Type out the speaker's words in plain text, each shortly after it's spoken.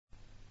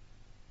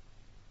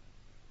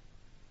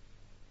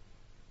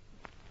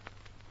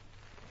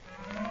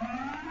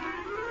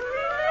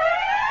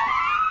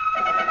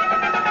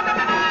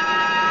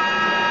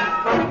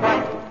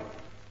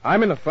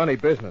I'm in a funny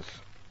business,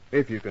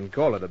 if you can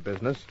call it a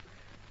business.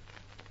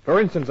 For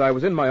instance, I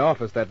was in my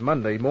office that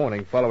Monday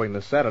morning following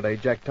the Saturday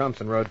Jack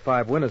Thompson rode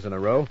 5 winners in a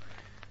row.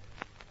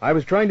 I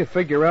was trying to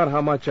figure out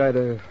how much I'd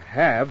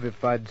have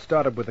if I'd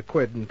started with a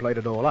quid and played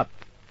it all up.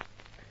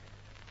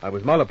 I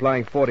was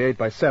multiplying 48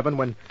 by 7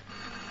 when...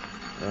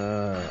 on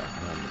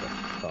the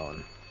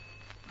phone.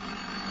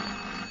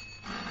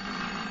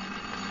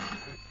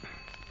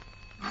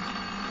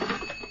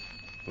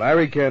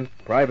 Larry Kent,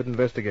 Private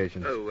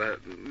Investigation. Oh,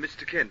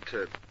 Mr. Kent,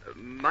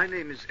 my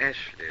name is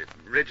Ashley,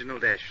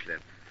 Reginald Ashley.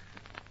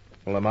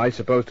 Well, am I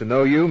supposed to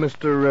know you,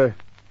 Mr.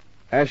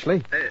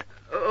 Ashley?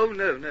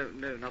 No,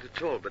 not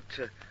at all, but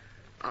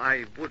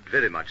I would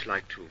very much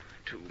like to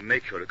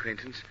make your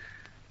acquaintance.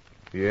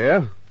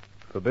 Yeah?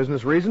 For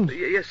business reasons?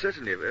 Yes,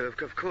 certainly,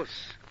 of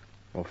course.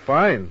 Well,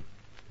 fine.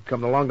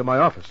 Come along to my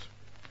office.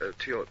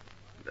 To your...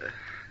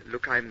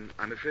 look, I'm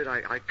afraid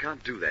I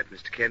can't do that,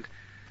 Mr. Kent.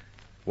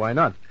 Why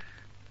not?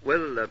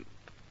 Well,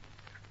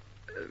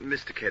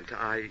 Mr. Kent,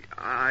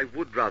 I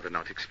would rather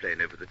not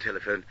explain over the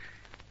telephone.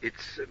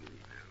 It's...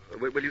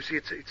 well, you see,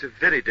 it's a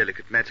very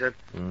delicate matter.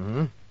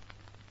 Mm-hmm.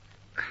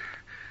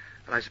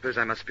 I suppose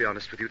I must be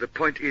honest with you. The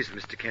point is,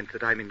 Mr. Kent,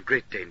 that I'm in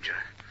great danger.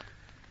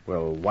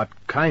 Well, what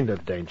kind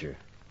of danger?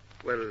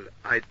 Well,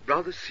 I'd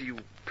rather see you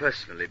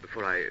personally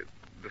before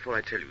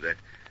I tell you that.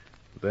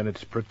 Then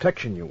it's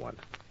protection you want.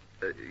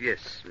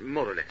 Yes,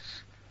 more or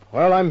less.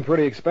 Well, I'm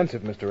pretty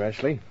expensive, Mr.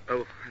 Ashley.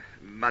 Oh,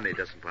 money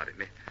doesn't worry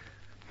me.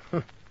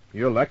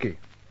 You're lucky.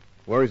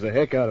 Worries the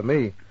heck out of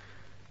me.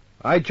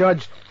 I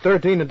charge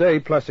 $13 a day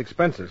plus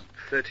expenses.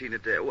 13 a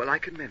day. Well, I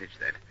can manage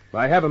that.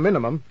 I have a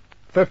minimum,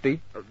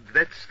 50.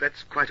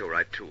 That's quite all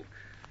right, too.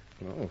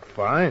 Oh,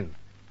 fine.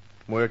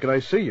 Where can I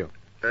see you?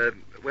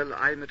 Well,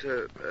 I'm at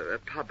a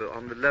pub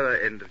on the lower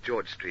end of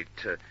George Street.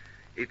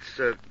 It's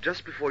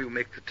just before you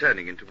make the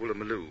turning into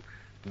Woolloomooloo.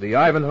 The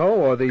Ivanhoe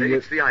or the...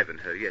 It's the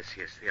Ivanhoe, yes,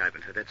 the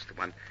Ivanhoe, that's the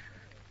one.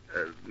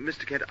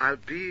 Mr. Kent, I'll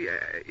be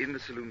in the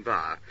saloon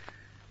bar.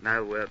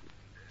 Now,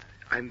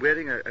 I'm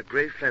wearing a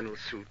grey flannel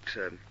suit,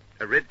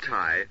 a red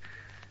tie.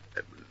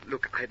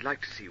 Look, I'd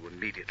like to see you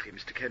immediately,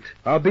 Mr. Kent.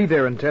 I'll be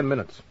there in 10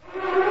 minutes.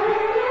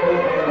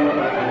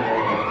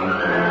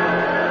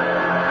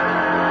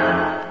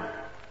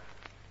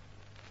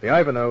 The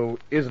Ivanhoe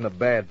isn't a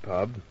bad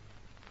pub.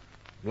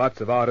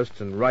 Lots of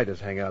artists and writers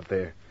hang out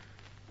there.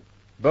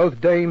 Both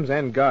dames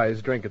and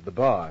guys drink at the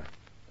bar.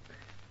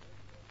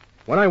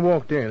 When I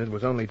walked in, it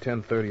was only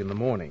 10:30 in the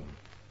morning.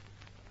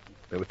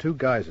 There were 2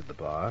 guys at the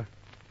bar.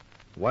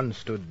 One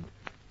stood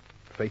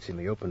facing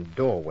the open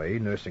doorway,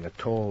 nursing a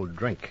tall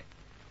drink.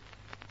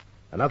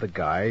 Another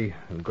guy,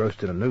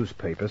 engrossed in a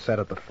newspaper, sat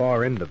at the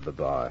far end of the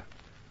bar.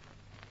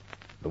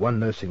 The one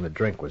nursing the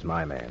drink was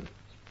my man.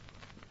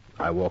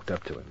 I walked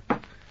up to him.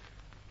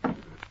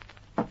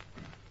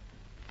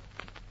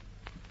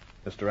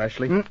 Mr.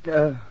 Ashley?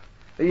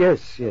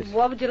 Yes.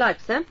 What would you like,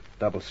 sir?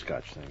 Double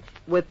scotch, thanks.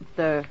 With,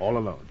 All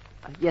alone.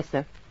 Yes,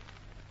 sir.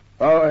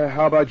 Oh,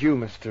 how about you,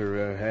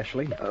 Mr.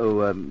 Ashley?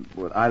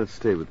 Well, I'll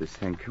stay with this,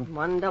 thank you.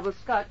 1 double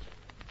scotch.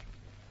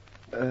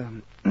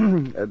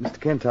 Mr.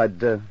 Kent,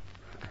 I'd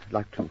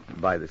like to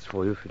buy this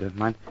for you, if you don't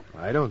mind.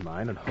 I don't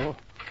mind at all.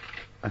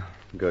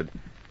 Good.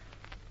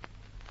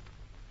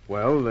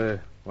 Well,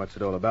 what's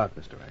it all about,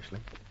 Mr. Ashley?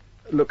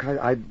 Look,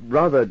 I'd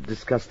rather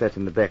discuss that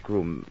in the back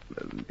room,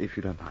 if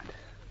you don't mind.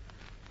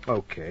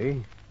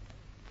 Okay.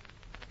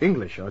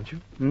 English, aren't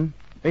you? Hmm?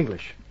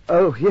 English.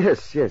 Oh,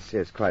 yes,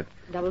 quite.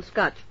 Double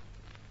scotch.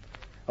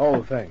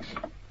 Oh, thanks.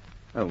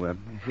 Oh,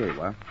 here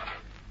you are.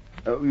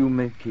 You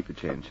may keep the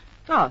change.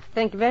 Oh,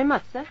 thank you very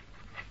much, sir.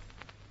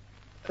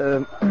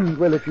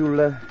 Well, if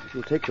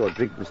you'll take your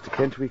drink, Mr.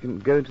 Kent, we can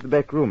go into the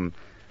back room.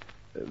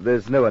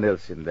 There's no one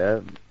else in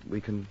there.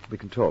 We can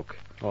talk.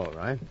 All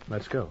right,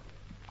 let's go.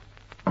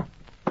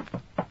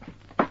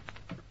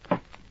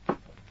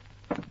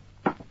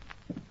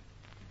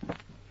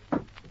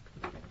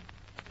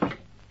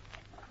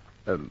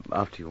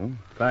 After you.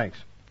 Thanks.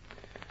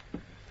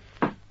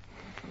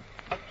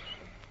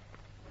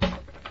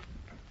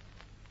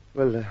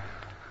 Well,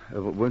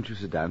 won't you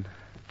sit down?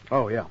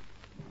 Oh, yeah.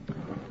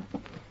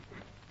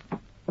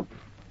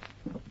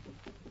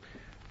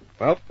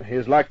 Well,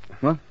 here's luck.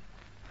 What?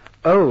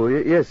 Oh,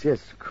 yes,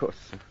 of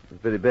course. The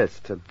very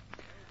best.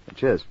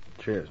 Cheers.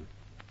 Cheers.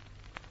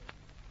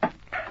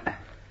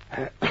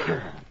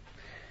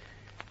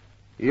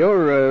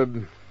 You're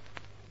an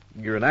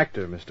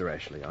actor, Mr.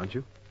 Ashley, aren't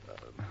you?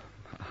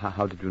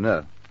 How did you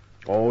know?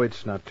 Oh,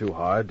 it's not too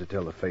hard to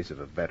tell the face of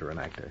a veteran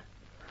actor.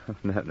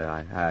 No,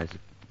 I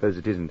suppose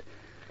it isn't.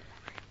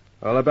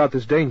 All about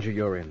this danger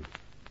you're in.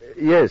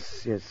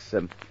 Yes.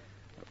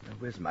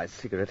 Where's my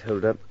cigarette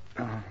holder?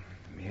 Oh,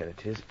 here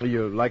it is.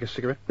 You like a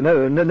cigarette?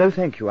 No,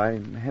 thank you. I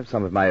have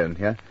some of my own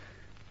here.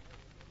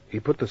 He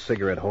put the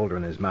cigarette holder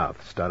in his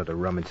mouth, started to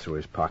rummage through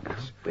his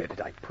pockets. Where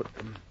did I put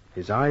them?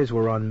 His eyes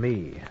were on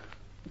me.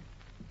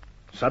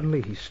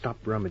 Suddenly, he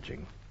stopped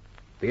rummaging.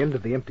 The end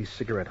of the empty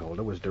cigarette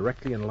holder was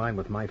directly in line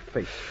with my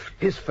face.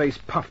 His face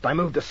puffed. I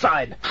moved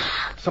aside.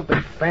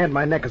 Something fanned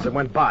my neck as it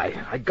went by.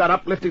 I got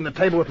up, lifting the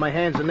table with my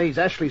hands and knees.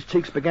 Ashley's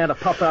cheeks began to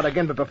puff out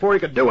again, but before he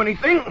could do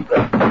anything...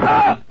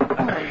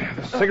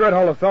 The cigarette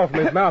holder fell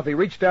from his mouth. He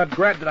reached out,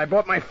 grabbed it. I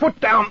brought my foot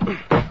down.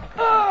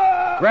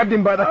 Grabbed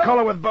him by the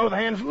collar with both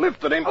hands,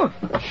 lifted him,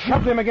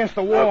 shoved him against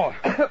the wall.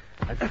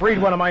 I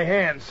freed one of my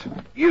hands.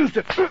 Used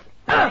it.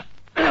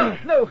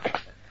 No,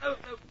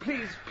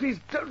 please,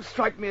 don't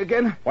strike me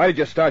again. Why did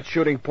you start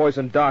shooting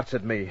poison darts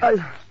at me?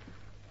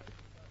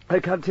 I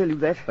can't tell you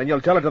that. Then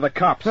you'll tell it to the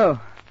cops. No,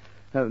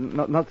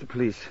 not the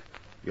police.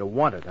 You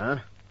want it, huh?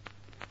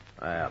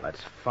 Well,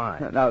 that's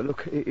fine. Now,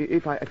 look,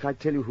 if I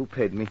tell you who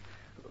paid me,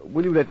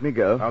 will you let me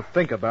go? I'll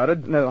think about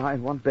it. No, I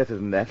want better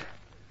than that.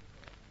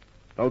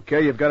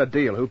 Okay, you've got a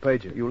deal. Who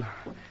paid you?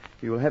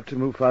 You'll have to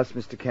move fast,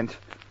 Mr. Kent.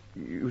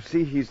 You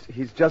see,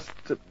 he's just...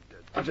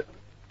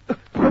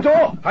 The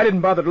door! I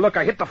didn't bother to look.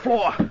 I hit the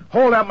floor.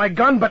 Hauled out my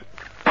gun, but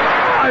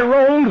I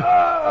rolled.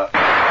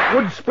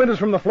 Wood splinters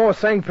from the floor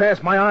sang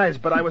past my eyes,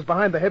 but I was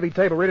behind the heavy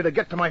table, ready to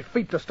get to my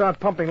feet to start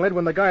pumping lead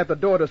when the guy at the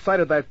door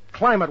decided that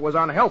climate was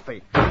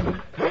unhealthy.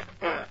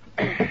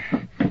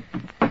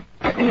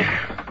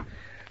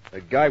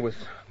 The guy was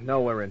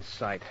nowhere in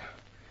sight.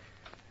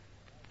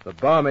 The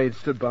barmaid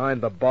stood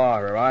behind the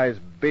bar, her eyes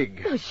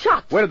big. Those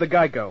shots. Where did the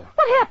guy go?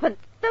 What happened?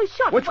 Those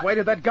shots. Which way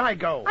did that guy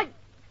go?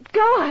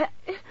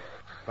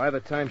 By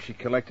the time she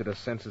collected her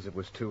senses, it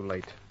was too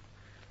late.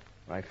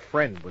 My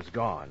friend was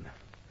gone.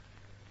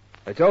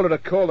 I told her to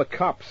call the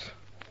cops.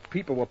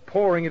 People were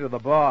pouring into the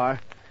bar.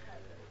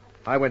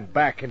 I went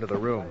back into the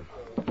room.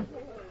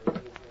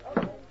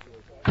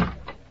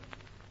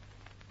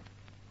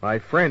 My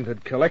friend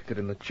had collected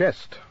in the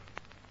chest.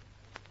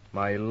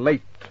 My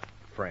late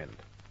friend.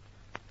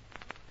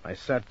 I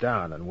sat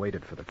down and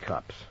waited for the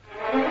cops.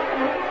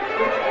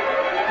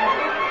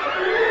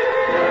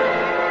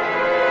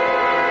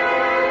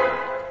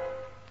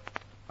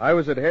 I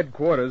was at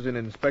headquarters in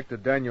Inspector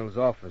Daniels'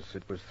 office.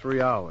 It was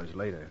 3 hours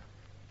later.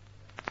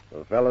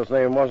 The fellow's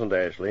name wasn't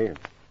Ashley.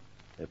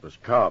 It was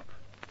Cobb.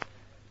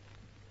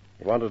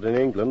 He wanted in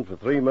England for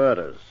 3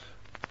 murders.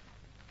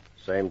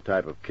 Same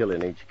type of kill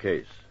in each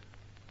case.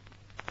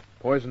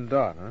 Poison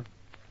dart, huh?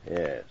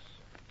 Yes.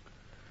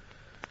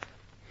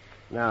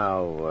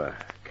 Now,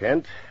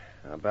 Kent,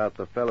 about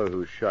the fellow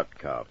who shot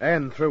Cobb.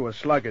 And threw a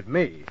slug at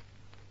me.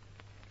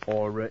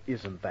 Or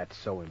isn't that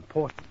so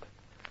important?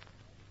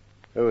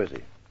 Who is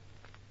he?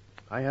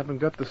 I haven't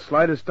got the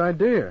slightest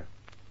idea.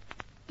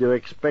 Do you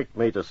expect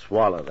me to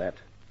swallow that?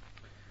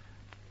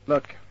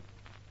 Look,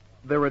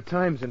 there are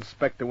times,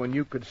 Inspector, when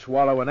you could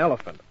swallow an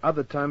elephant.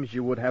 Other times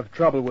you would have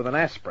trouble with an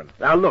aspirin.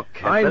 Now, look,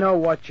 Kent... I know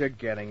what you're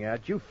getting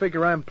at. You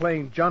figure I'm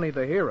playing Johnny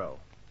the hero.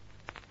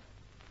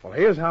 Well,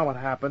 here's how it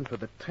happened for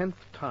the 10th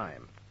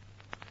time.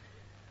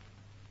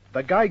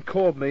 The guy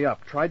called me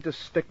up, tried to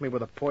stick me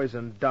with a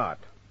poison dart.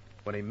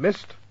 When he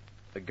missed,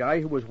 the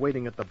guy who was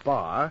waiting at the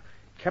bar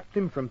kept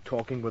him from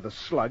talking with a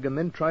slug and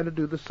then tried to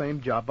do the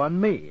same job on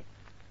me.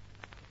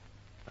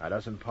 Now,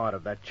 doesn't part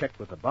of that check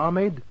with the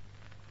barmaid?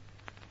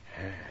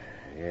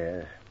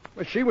 Yeah.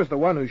 Well, she was the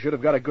one who should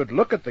have got a good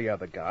look at the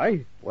other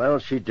guy. Well,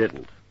 she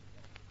didn't.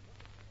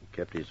 He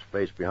kept his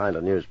face behind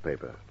a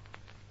newspaper.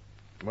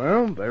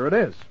 Well, there it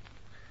is.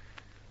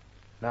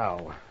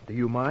 Now, do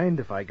you mind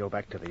if I go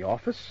back to the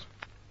office?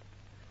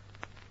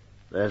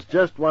 There's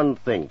just one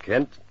thing,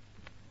 Kent.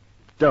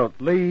 Don't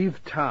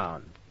Leave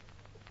town.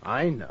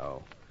 I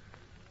know.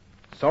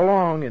 So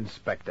long,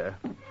 Inspector.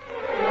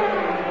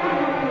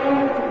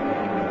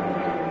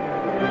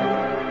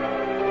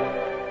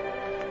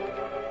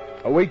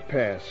 A week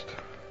passed.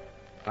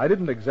 I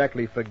didn't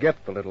exactly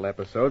forget the little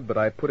episode, but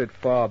I put it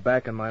far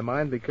back in my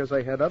mind because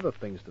I had other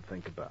things to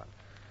think about.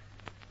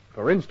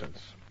 For instance,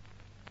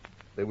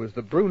 there was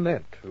the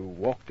brunette who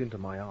walked into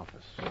my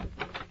office.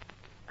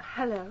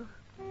 Hello.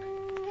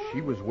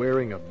 She was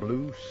wearing a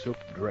blue silk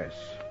dress,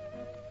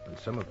 and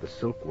some of the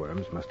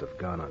silkworms must have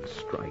gone on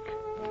strike.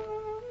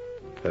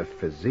 Her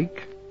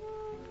physique?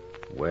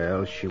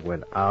 Well, she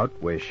went out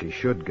where she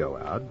should go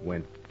out,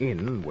 went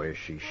in where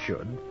she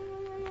should,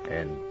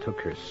 and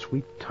took her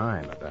sweet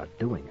time about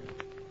doing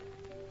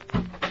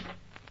it.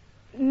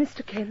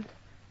 Mr. Kent.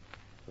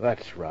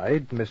 That's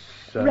right, Miss...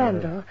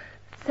 Randall.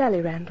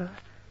 Sally Randall.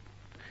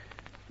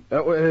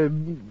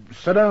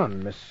 Sit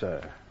down, Miss...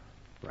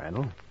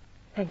 Randall.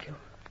 Thank you.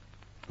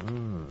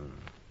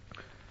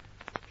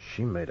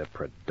 She made a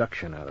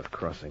production out of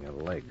crossing her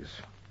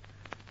legs.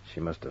 She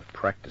must have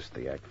practiced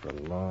the act for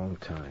a long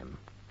time.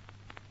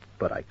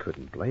 But I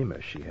couldn't blame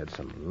her. She had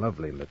some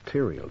lovely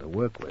material to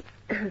work with.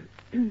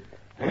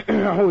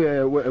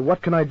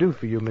 What can I do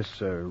for you, Miss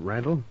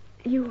Randall?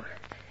 You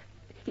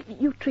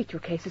treat your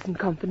cases in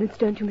confidence,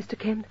 don't you, Mr.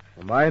 Kent?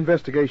 Well, my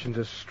investigations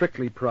are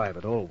strictly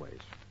private, always.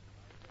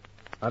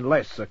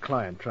 Unless a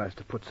client tries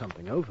to put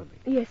something over me.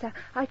 Yes,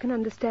 I can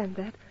understand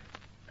that.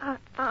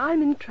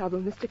 I'm in trouble,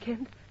 Mr.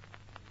 Kent.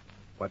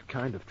 What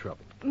kind of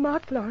trouble?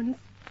 Mark Lawrence,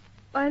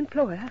 my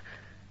employer.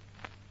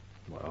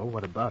 Well,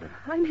 what about him?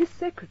 I'm his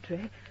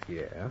secretary.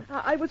 Yeah?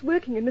 I was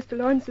working in Mr.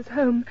 Lawrence's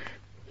home.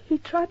 He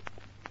tried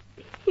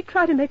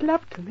to make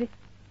love to me.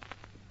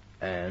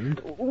 And?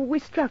 We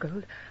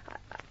struggled.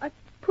 I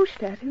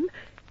pushed at him.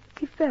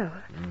 He fell.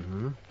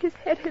 Mm-hmm. His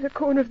head hit a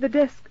corner of the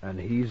desk. And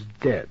he's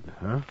dead,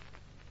 huh?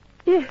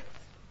 Yes.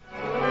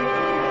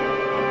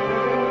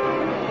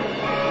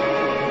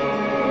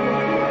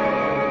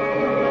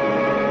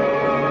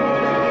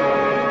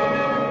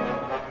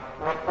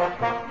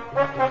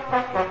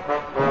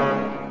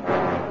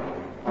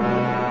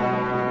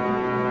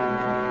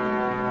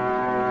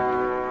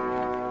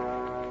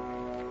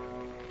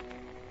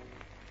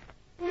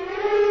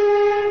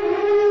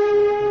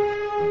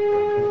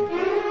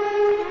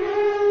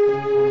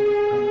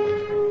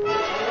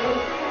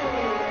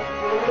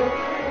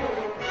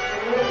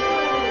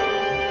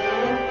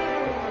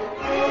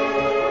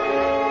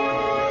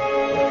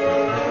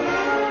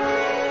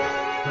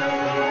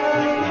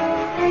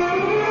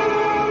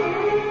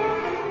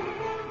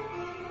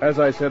 As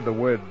I said the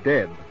word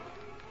dead,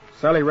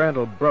 Sally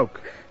Randall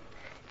broke.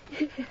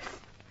 Yes.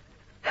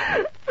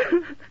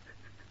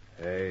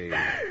 Hey.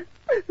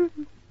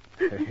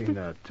 Hey,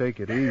 now, take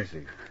it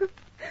easy.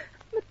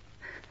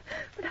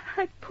 But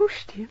I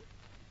pushed him.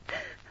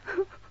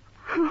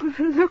 Oh,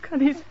 the look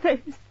on his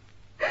face.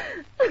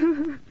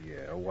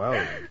 Yeah,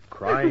 well,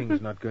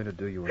 crying's not going to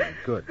do you any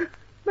good.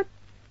 But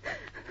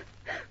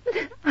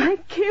I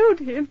killed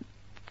him.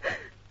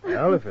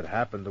 Well, if it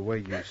happened the way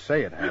you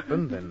say it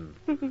happened,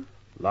 then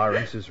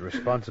Lawrence is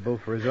responsible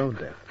for his own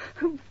death.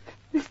 Oh,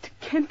 Mr.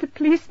 Kent, the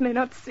police may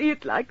not see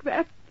it like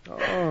that.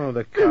 Oh,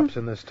 the cops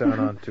in this town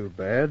aren't too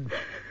bad.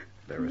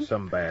 There are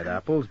some bad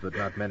apples, but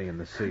not many in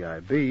the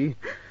CIB.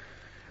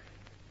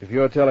 If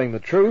you're telling the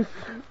truth,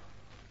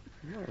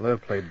 well, they'll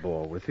play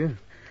ball with you.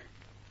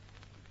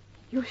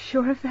 You're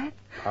sure of that?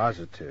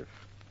 Positive.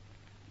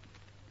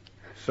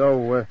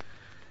 So,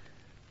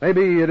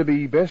 maybe it'd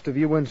be best if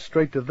you went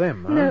straight to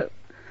them, huh? No.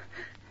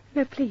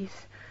 No,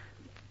 please.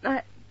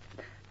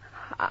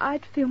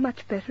 I'd feel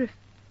much better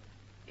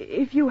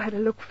if you had a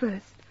look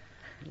first.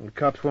 The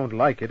cops won't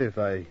like it if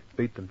I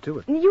beat them to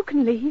it. You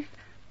can leave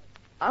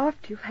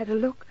after you've had a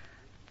look.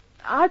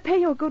 I'll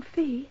pay you a good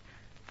fee.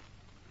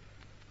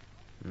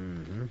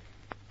 Mm-hmm.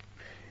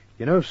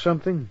 You know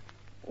something?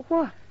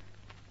 What?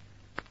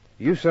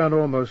 You sound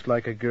almost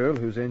like a girl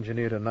who's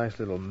engineered a nice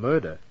little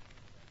murder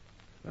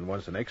and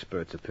wants an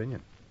expert's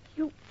opinion.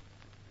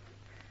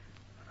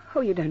 Oh,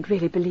 you don't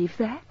really believe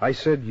that? I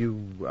said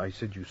you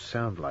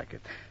sound like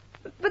it.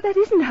 But that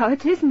isn't how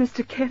it is,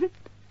 Mr. Kent.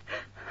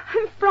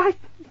 I'm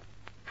frightened.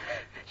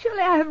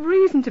 Surely I have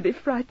reason to be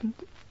frightened.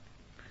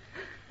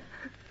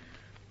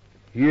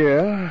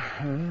 Yeah,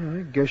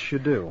 I guess you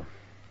do.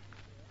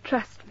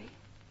 Trust me.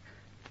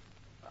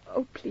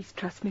 Oh, please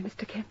trust me,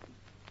 Mr. Kent.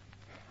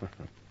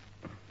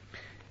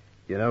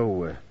 You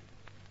know,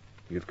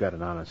 you've got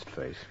an honest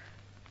face.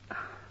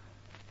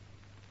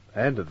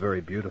 And a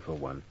very beautiful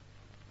one.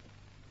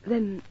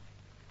 Then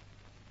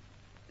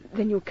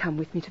you'll come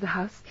with me to the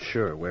house?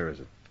 Sure, where is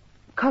it?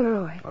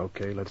 Coleroy.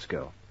 Okay, let's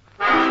go.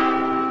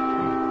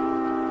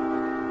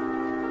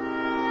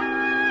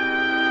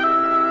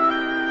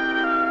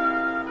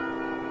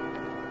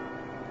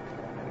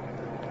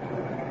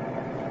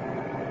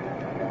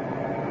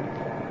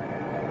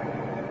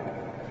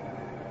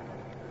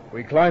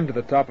 We climbed to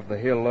the top of the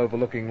hill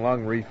overlooking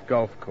Long Reef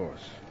Golf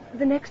Course.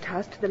 The next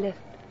house to the left.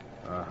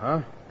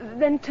 Uh-huh.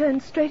 Then turn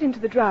straight into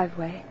the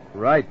driveway.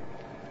 Right.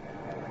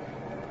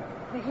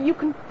 You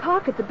can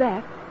park at the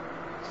back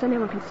so no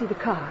one can see the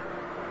car.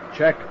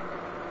 Check.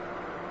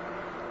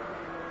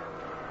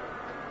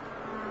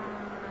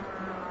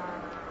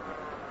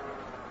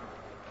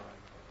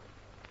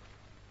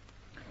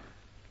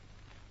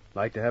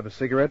 Like to have a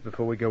cigarette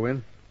before we go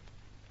in?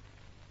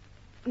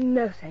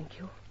 No, thank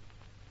you.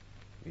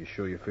 You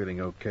sure you're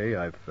feeling okay?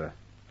 I've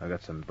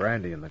got some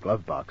brandy in the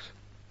glove box.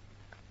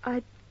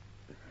 I'd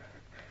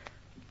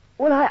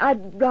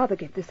rather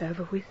get this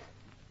over with.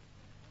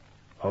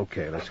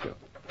 Okay, let's go.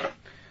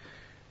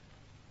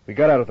 We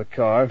got out of the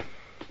car,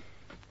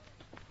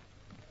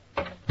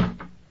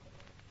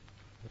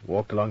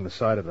 walked along the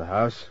side of the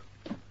house.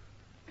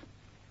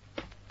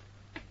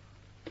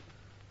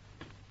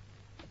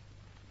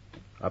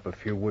 Up a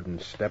few wooden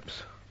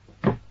steps.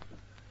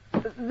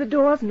 The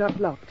door's not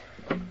locked.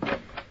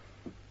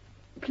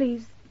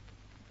 Please,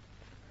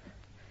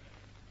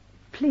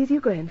 you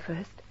go in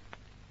first.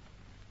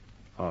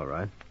 All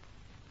right.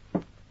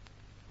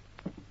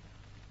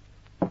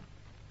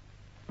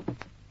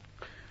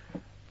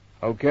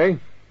 Okay?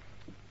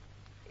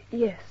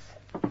 Yes.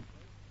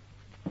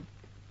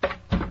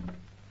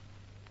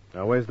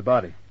 Now, where's the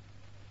body?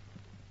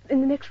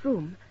 In the next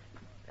room.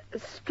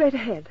 Straight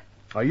ahead.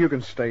 Oh, you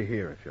can stay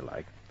here if you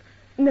like.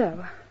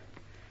 No.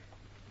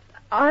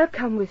 I'll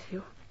come with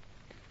you.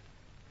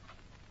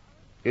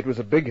 It was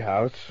a big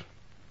house.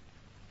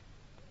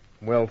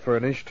 Well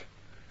furnished.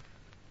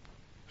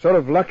 Sort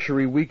of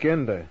luxury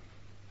weekender.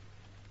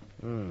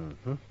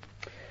 Mm-hmm.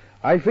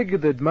 I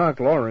figured that Mark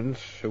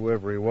Lawrence,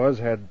 whoever he was,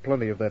 had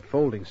plenty of that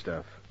folding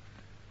stuff.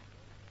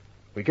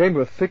 We came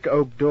to a thick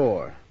oak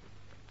door.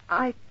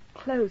 I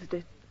closed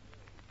it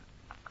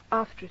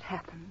after it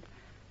happened.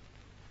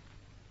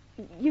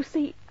 You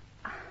see,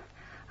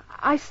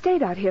 I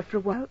stayed out here for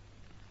a while,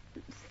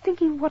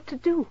 thinking what to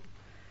do.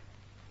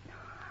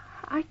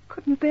 I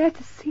couldn't bear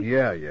to see...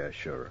 Yeah,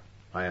 sure.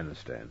 I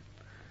understand.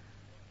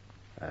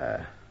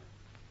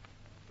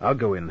 I'll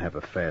go in and have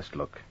a fast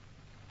look.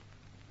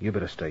 You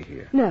better stay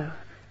here. No,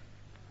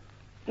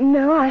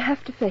 I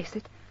have to face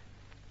it.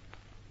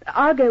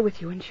 I'll go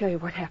with you and show you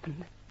what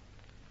happened.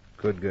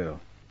 Good girl.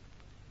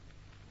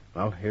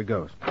 Well, here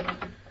goes.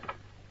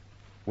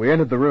 We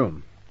entered the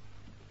room,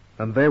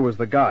 and there was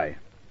the guy.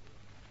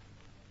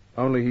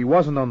 Only he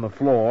wasn't on the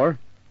floor,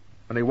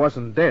 and he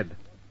wasn't dead.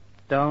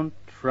 Don't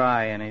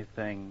try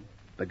anything.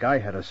 The guy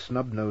had a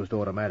snub-nosed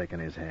automatic in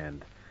his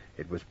hand.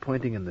 It was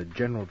pointing in the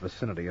general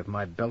vicinity of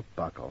my belt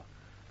buckle.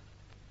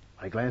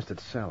 I glanced at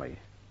Sally.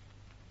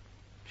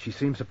 She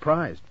seemed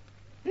surprised.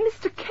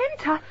 Mr.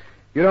 Kent,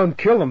 You don't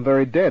kill them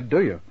very dead,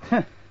 do you?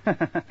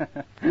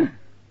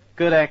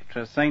 Good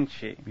actress, ain't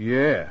she?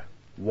 Yeah,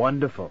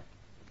 wonderful.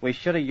 We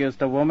should have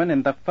used a woman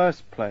in the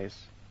first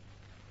place.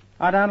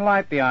 I don't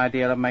like the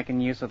idea of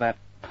making use of that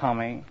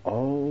Tommy.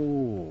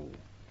 Oh.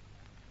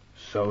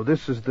 So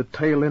this is the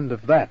tail end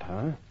of that,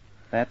 huh?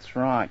 That's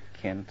right,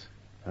 Kent.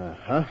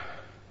 Uh-huh.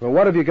 Well,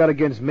 what have you got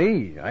against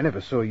me? I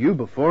never saw you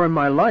before in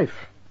my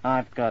life.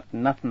 I've got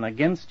nothing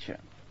against you.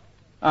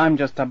 I'm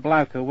just a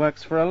bloke who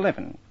works for a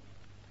living.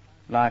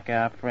 Like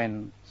our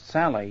friend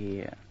Sally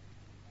here.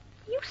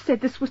 you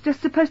said this was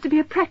just supposed to be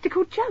a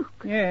practical joke.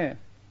 Yeah,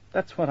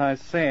 that's what I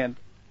said.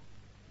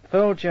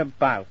 Fooled you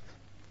both.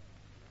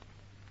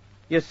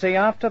 You see,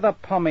 after the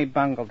Pommy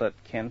bungled it,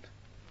 Kent,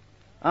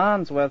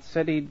 Arnsworth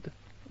said he'd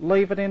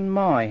leave it in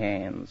my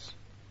hands.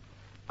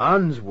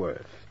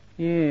 Arnsworth?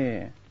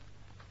 Yeah.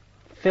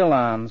 Phil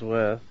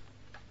Arnsworth.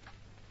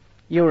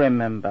 You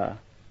remember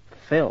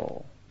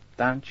Phil,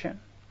 don't you?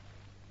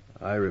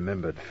 I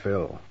remembered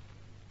Phil.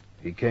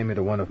 He came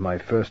into one of my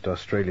first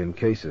Australian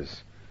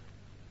cases.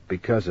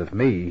 Because of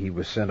me, he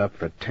was sent up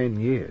for 10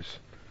 years.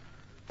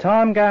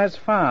 Time goes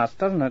fast,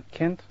 doesn't it,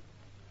 Kent?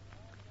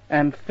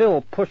 And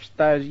Phil pushed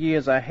those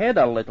years ahead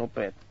a little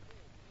bit.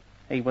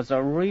 He was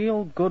a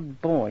real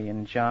good boy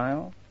in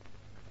jail.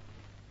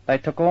 They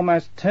took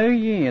almost 2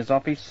 years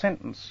off his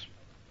sentence.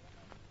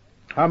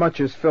 How much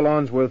is Phil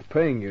Arnsworth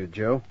paying you,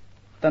 Joe?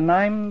 The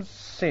name's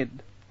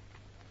Sid,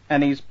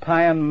 and he's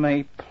paying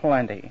me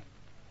plenty.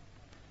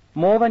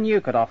 More than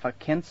you could offer,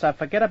 Kent, so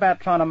forget about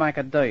trying to make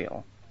a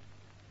deal.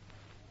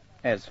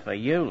 As for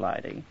you,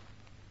 lady,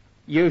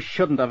 you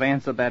shouldn't have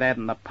answered that ad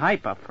in the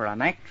paper for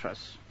an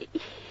actress.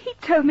 He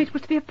told me it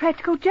was to be a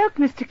practical joke,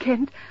 Mr.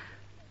 Kent.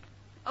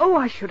 Oh,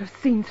 I should have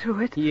seen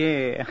through it.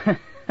 Yeah.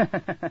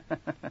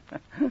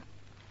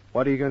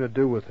 What are you going to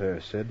do with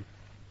her, Sid?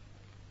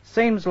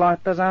 Seems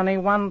like there's only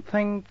one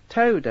thing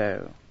to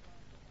do.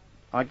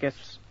 I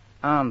guess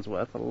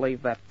Arnsworth will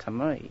leave that to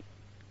me.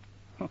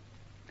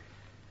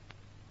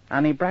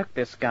 And he broke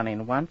this gun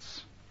in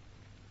once.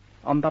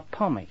 On the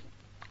Pommy.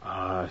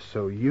 Ah,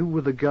 so you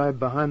were the guy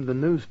behind the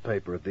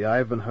newspaper at the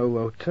Ivanhoe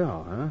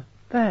Hotel, huh?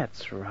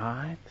 That's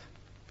right.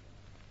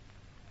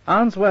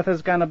 Arnsworth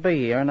is going to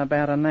be here in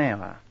about an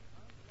hour.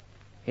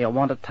 He'll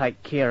want to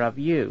take care of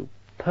you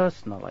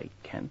personally,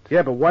 Kent.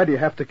 Yeah, but why do you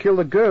have to kill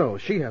the girl?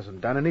 She hasn't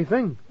done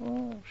anything.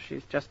 Oh,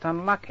 she's just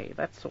unlucky,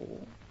 that's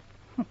all.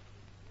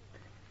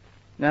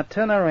 Now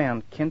turn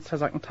around, Kent,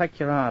 so I can take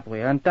your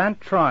hardware, and don't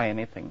try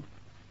anything.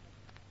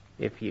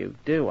 If you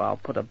do, I'll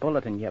put a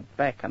bullet in your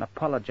back and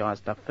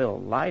apologize to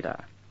Phil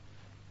later.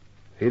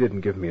 He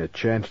didn't give me a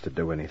chance to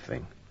do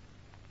anything.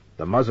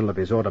 The muzzle of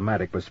his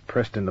automatic was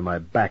pressed into my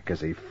back as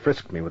he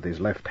frisked me with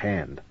his left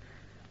hand.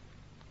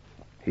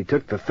 He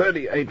took the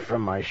 .38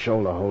 from my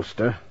shoulder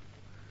holster,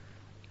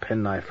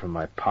 penknife from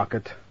my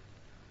pocket,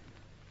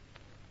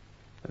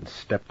 and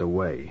stepped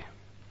away.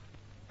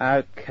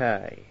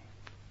 Okay.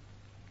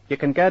 You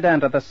can go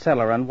down to the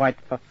cellar and wait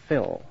for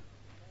Phil.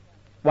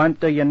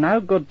 Won't do you no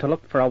good to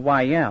look for a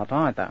way out,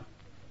 either.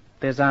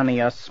 There's only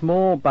a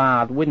small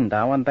barred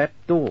window and that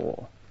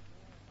door.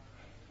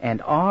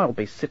 And I'll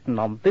be sitting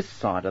on this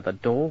side of the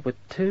door with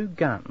 2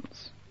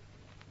 guns.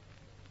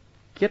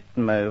 Get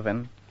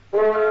moving.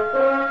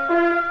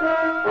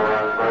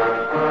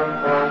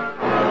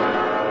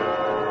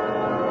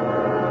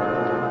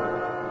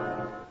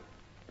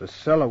 The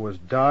cellar was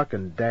dark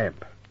and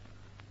damp.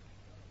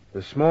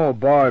 The small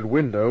barred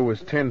window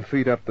was 10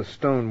 feet up the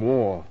stone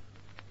wall.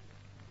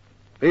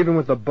 Even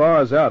with the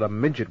bars out, a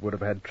midget would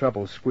have had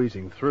trouble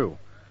squeezing through.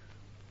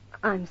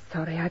 I'm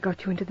sorry I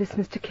got you into this,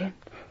 Mr. Kent.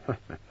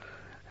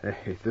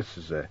 Hey, this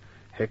is a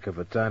heck of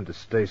a time to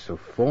stay so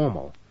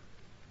formal.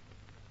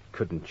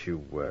 Couldn't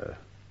you,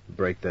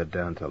 break that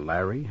down to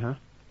Larry, huh?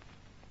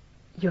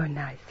 You're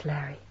nice,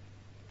 Larry.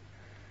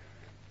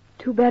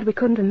 Too bad we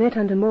couldn't have met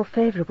under more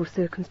favorable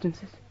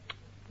circumstances.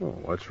 Well,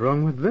 what's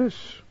wrong with this?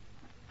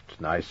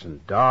 It's nice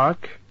and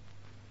dark.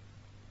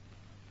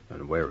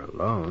 And we're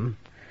alone.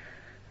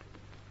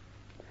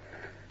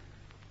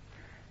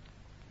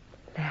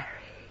 Larry.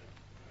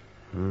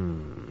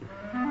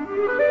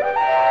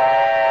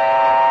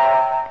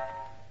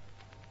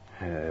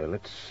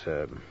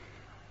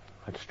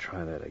 let's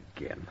try that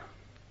again.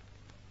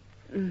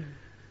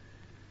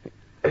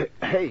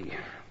 Hey.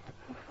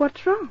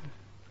 What's wrong?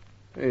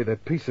 Hey,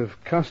 that piece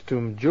of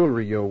costume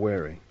jewelry you're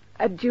wearing.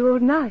 A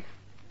jeweled knife.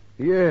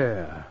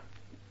 Yeah.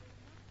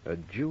 A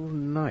jeweled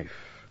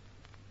knife.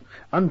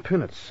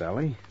 Unpin it,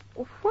 Sally.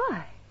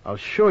 Why? I'll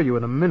show you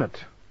in a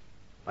minute.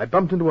 I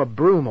bumped into a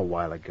broom a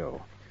while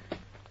ago.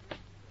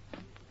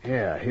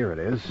 Yeah, here it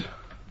is.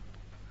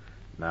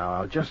 Now,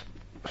 I'll just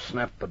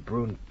snap the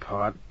broom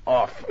part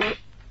off.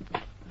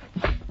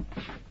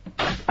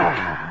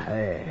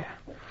 There.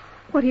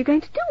 What are you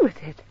going to do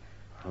with it?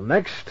 Well,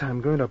 next,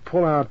 I'm going to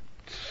pull out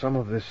some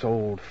of this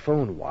old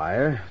phone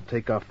wire,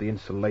 take off the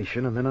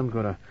insulation, and then I'm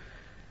going to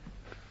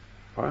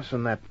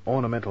fasten that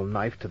ornamental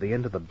knife to the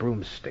end of the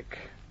broomstick.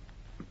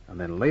 And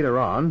then later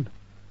on,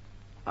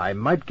 I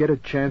might get a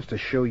chance to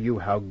show you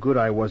how good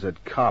I was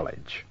at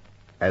college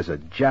as a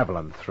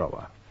javelin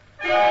thrower.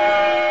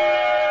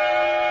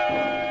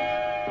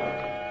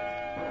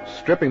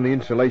 Stripping the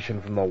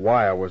insulation from the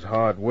wire was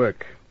hard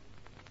work.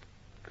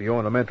 The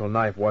ornamental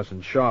knife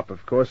wasn't sharp,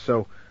 of course,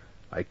 so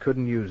I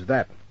couldn't use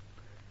that.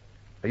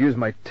 I used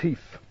my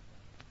teeth.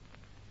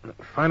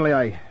 Finally,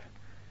 I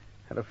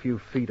had a few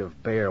feet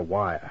of bare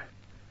wire.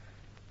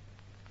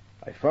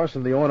 I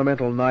fastened the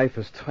ornamental knife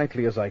as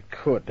tightly as I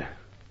could.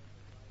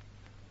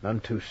 None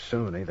too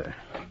soon, either.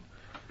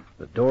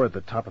 The door at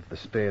the top of the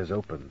stairs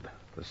opened.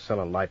 The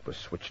cellar light was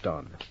switched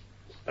on.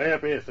 Stay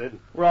up here, Sid.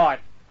 Right.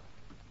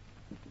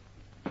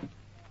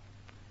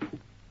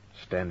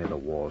 Stand near the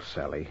wall,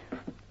 Sally,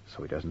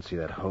 so he doesn't see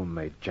that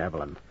homemade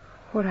javelin.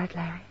 All right,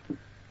 Larry.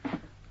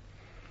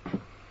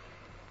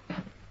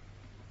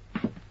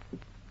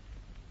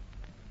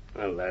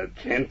 Hello,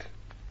 Kent.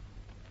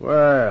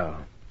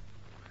 Well.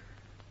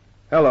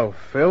 Hello,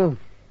 Phil.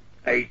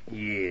 8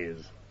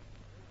 years.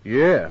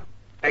 Yeah.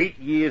 8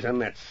 years in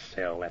that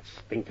cell, that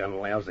stinking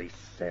lousy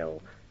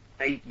cell.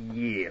 8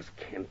 years,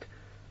 Kent.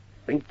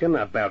 Thinking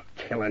about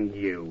killing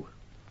you.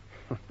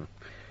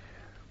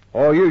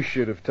 Oh, you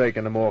should have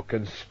taken a more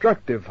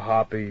constructive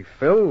hobby,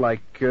 Phil,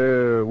 like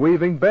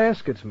weaving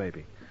baskets,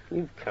 maybe.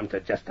 You've come to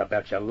just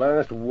about your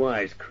last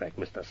wisecrack,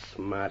 Mr.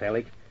 Smart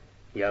Aleck.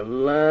 Your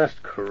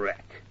last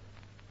crack.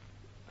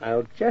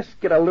 I'll just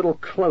get a little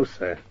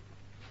closer.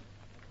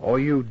 Oh,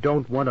 you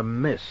don't want to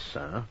miss,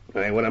 huh?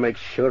 I want to make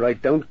sure I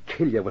don't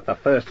kill you with the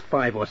first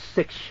 5 or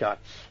 6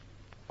 shots.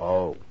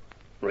 Oh.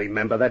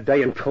 Remember that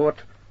day in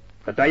court?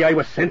 The day I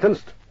was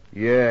sentenced?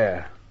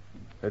 Yeah.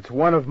 It's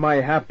one of my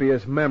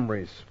happiest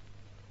memories.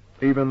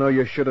 Even though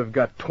you should have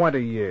got 20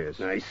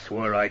 years. I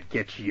swore I'd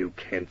get you,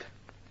 Kent.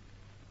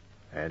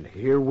 And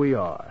here we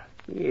are.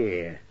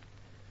 Yeah.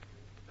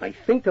 I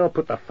think I'll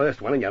put the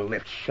first one on your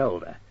left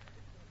shoulder.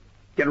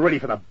 Get ready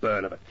for the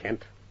burn of it,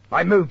 Kent.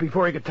 I moved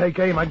before he could take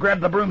aim. I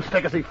grabbed the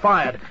broomstick as he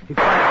fired. He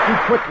fired too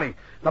quickly.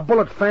 The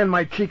bullet fanned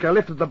my cheek. I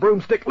lifted the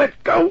broomstick.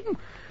 Let go!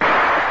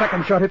 The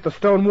second shot hit the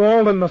stone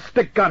wall, and the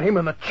stick got him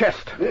in the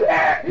chest. He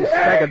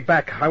staggered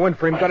back. I went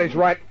for him, got his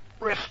right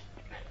wrist,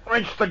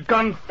 wrenched the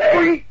gun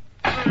free.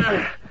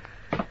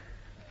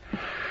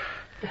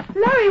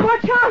 Larry,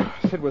 watch out!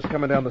 Sid was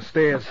coming down the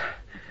stairs.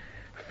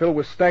 Phil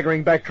was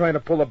staggering back, trying to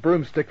pull the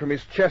broomstick from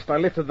his chest. I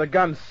lifted the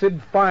gun.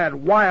 Sid fired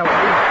wildly.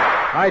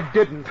 I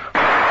didn't.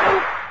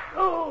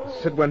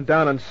 Sid went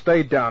down and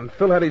stayed down.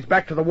 Phil had his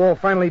back to the wall.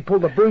 Finally, he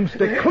pulled the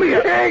broomstick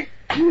clear.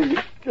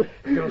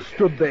 Phil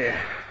stood there,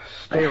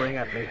 staring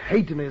at me,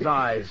 hate in his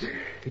eyes.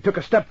 He took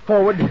a step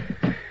forward.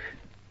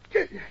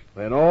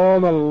 Then all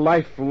the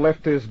life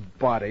left his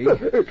body.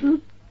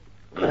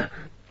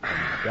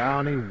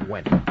 Down he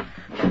went.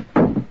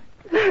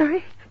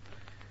 Larry.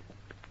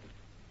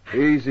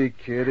 Easy,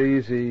 kid,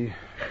 easy.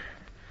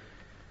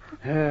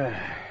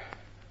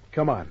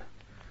 Come on.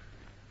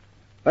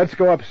 Let's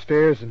go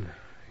upstairs and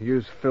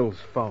use Phil's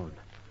phone.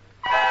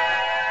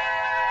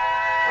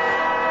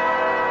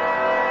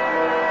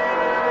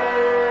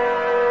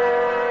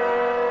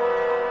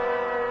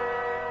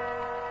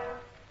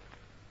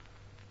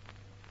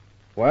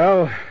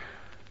 Well,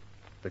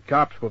 the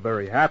cops were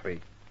very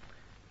happy.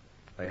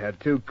 They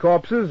had 2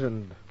 corpses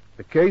and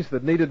a case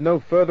that needed no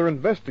further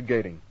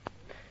investigating.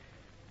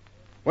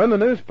 When the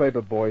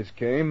newspaper boys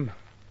came,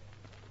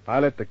 I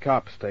let the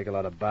cops take a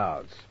lot of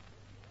bows.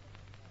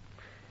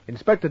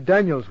 Inspector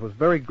Daniels was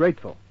very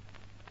grateful.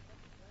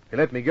 He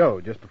let me go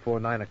just before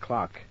 9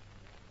 o'clock.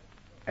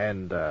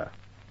 And,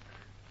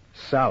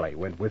 Sally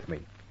went with me.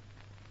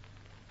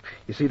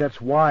 You see,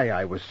 that's why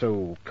I was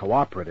so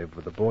cooperative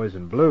with the boys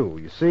in blue.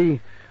 You see...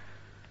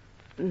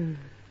 Larry.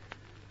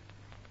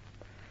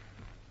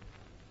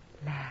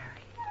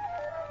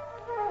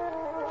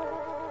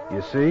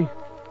 You see?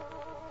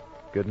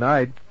 Good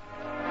night.